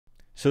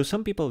So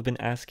some people have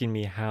been asking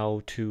me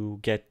how to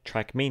get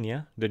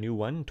Trackmania, the new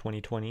one,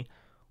 2020,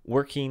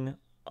 working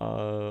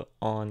on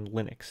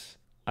Linux.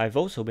 I've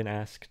also been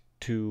asked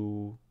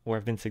to, or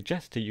I've been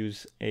suggested to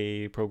use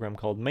a program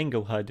called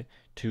MangoHUD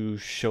to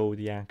show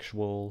the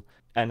actual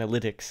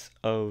analytics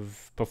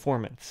of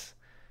performance.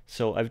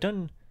 So I've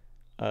done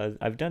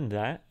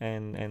that,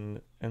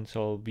 and so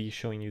I'll be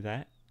showing you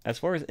that. As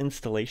far as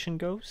installation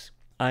goes,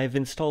 I've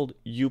installed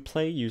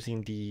UPlay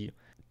using the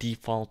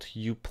default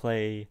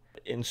UPlay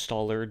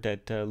installer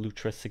that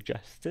Lutris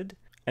suggested.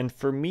 And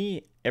for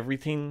me,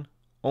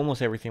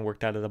 almost everything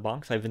worked out of the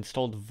box. I've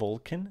installed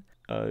Vulkan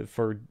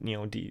for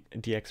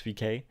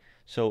DXVK.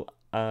 So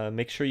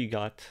make sure you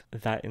got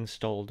that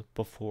installed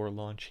before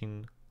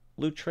launching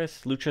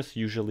Lutris. Lutris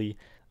usually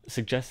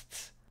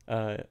suggests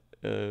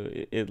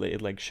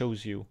it like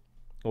shows you,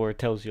 or it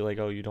tells you like,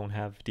 oh, you don't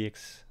have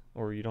DX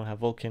or you don't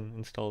have Vulkan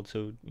installed.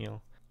 So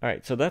All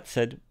right. So that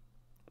said,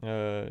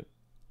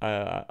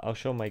 I'll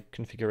show my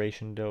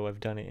configuration, though I've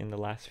done it in the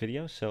last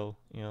video. So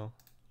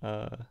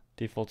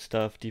default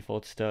stuff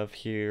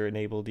here,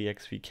 enable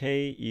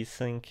DXVK,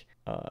 eSync.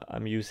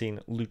 I'm using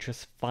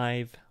Lutris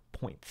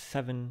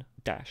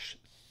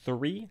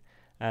 5.7-3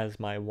 as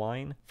my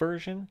wine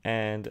version,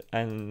 and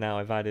now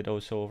I've added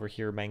also over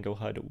here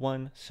MangoHUD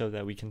 1 so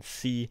that we can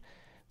see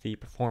the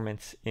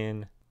performance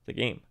in the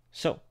game.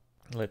 So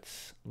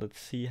let's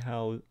see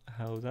how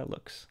that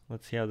looks.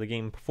 Let's see how the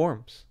game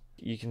performs.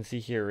 You can see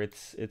here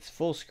it's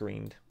full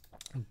screened,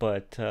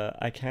 but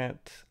I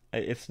can't.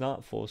 It's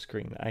not full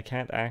screen. I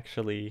can't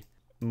actually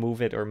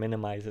move it or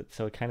minimize it,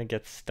 so it kind of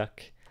gets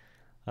stuck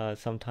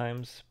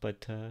sometimes.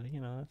 But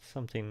that's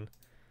something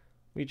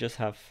we just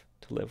have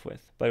to live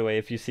with. By the way,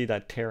 if you see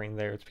that tearing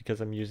there, it's because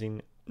I'm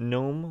using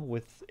GNOME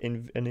with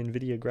an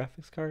NVIDIA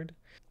graphics card.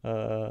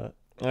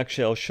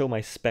 Actually, I'll show my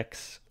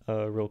specs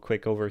real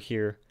quick over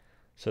here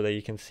so that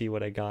you can see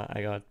what I got.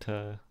 I got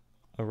a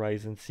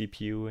Ryzen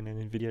CPU and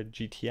an NVIDIA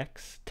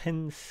GTX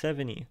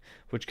 1070,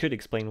 which could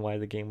explain why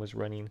the game was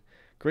running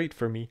great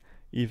for me,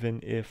 even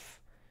if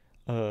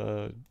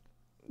it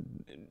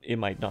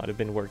might not have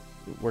been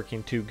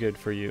working too good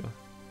for you.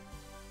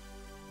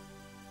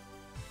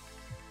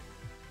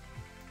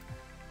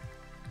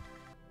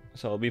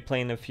 So I'll be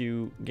playing a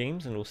few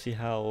games and we'll see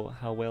how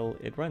well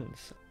it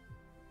runs.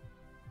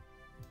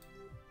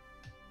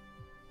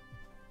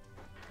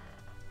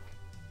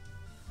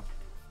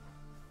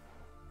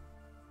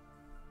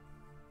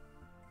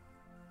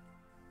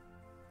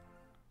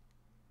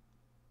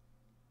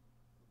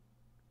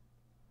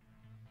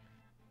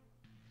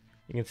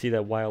 You can see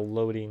that while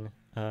loading,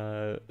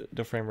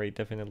 the frame rate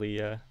definitely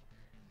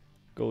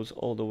goes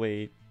all the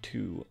way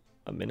to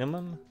a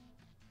minimum.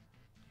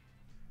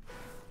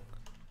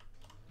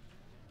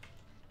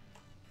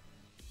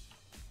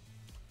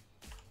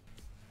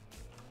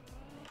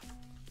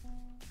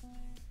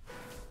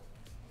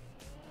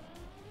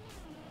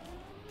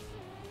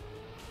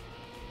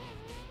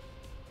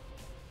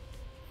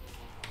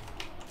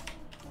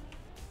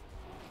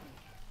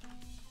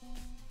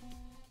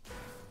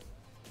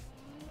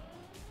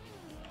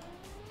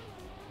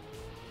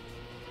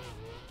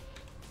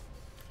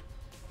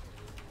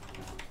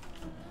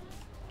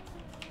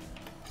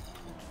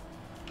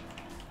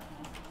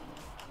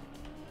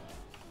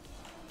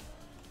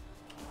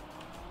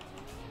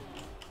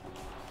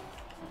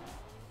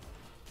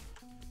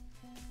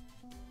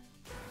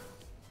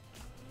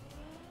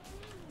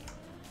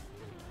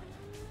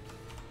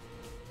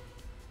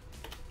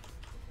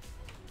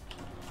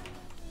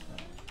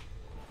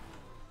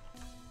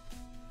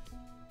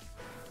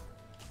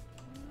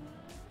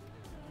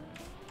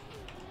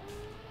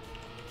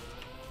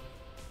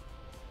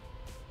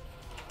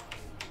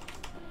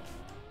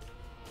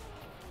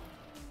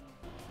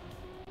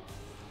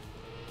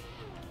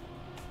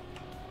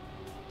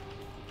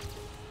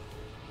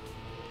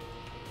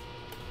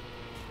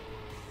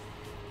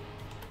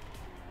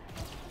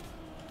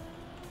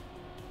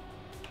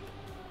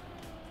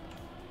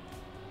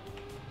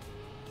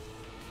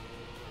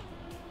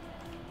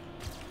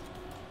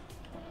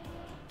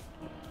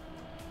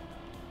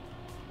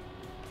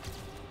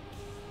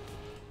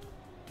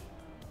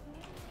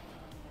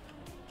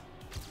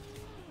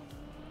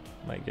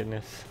 My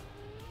goodness.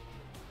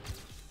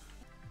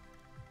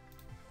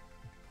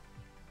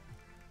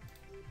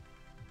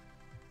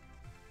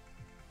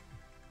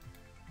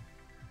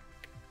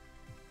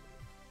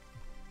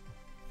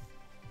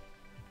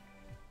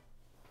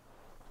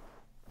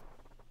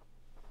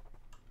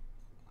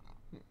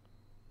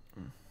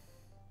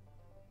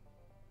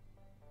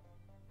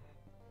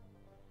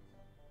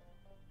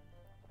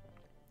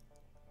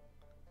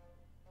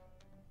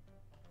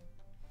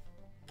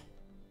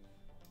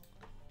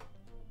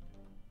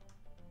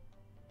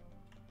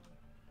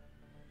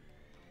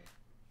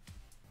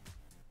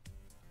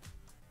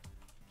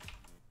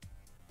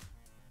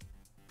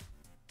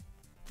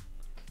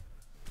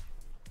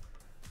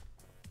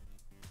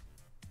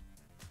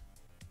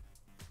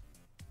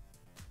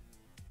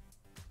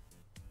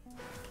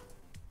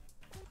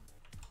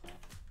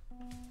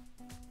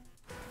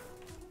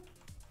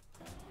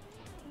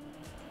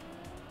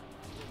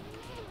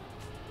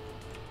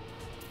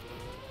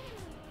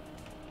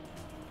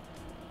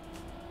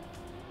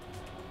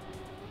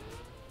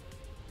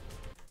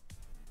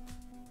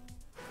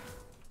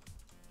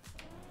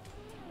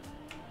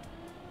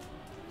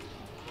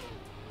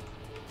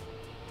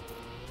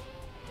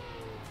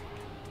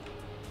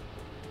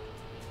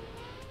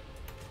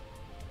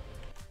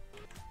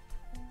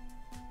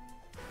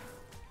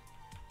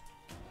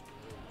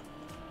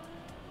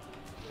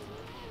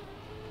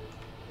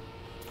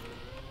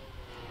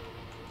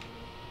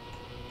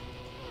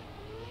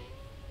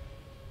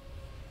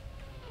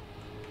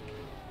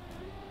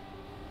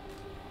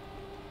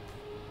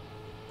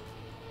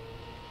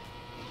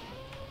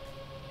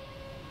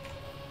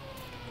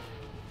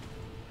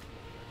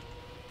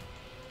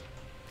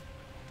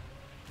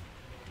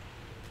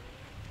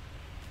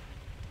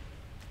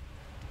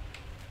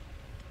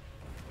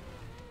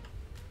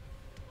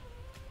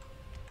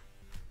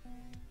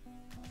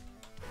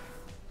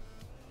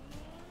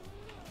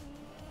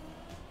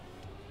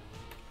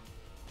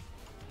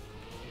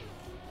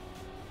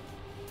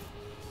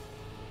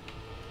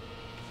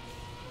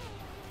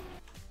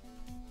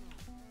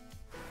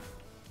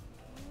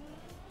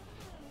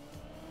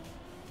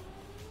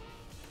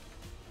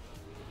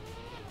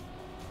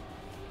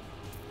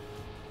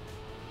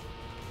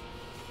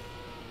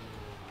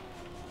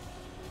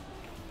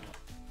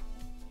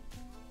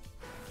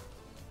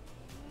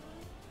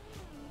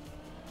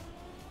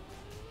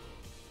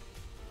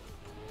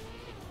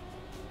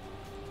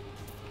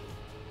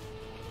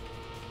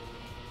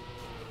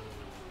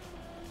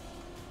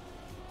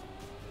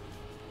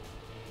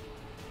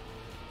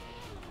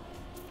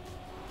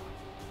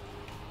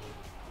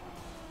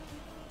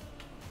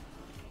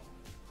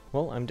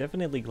 Well, I'm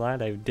definitely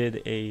glad I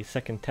did a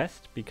second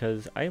test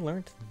because I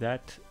learned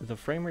that the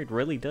frame rate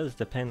really does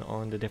depend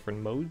on the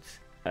different modes.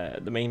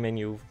 The main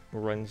menu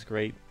runs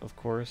great, of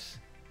course.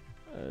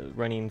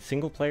 Running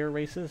single player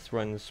races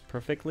runs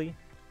perfectly,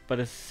 but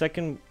a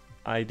second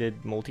I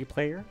did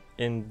multiplayer,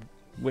 and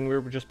when we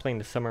were just playing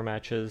the summer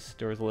matches,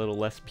 there was a little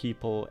less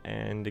people,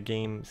 and the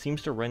game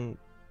seems to run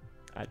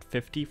at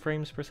 50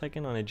 frames per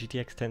second on a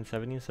GTX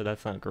 1070, so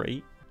that's not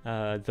great.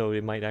 Though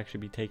it might actually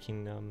be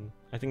taking,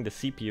 I think the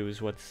CPU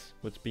is what's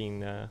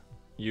being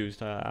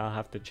used. I'll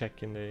have to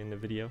check in the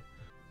video.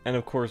 And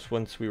of course,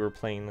 once we were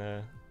playing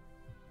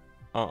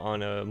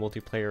on a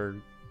multiplayer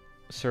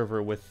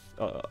server with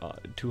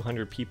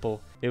 200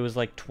 people, it was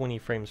like 20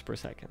 frames per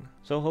second.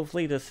 So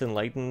hopefully this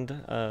enlightened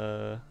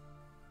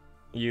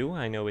you.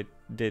 I know it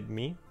did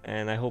me,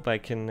 and I hope I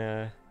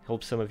can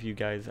help some of you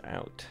guys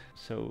out.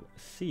 So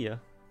see ya.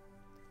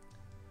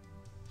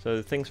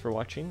 So thanks for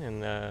watching,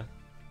 and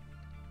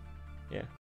yeah.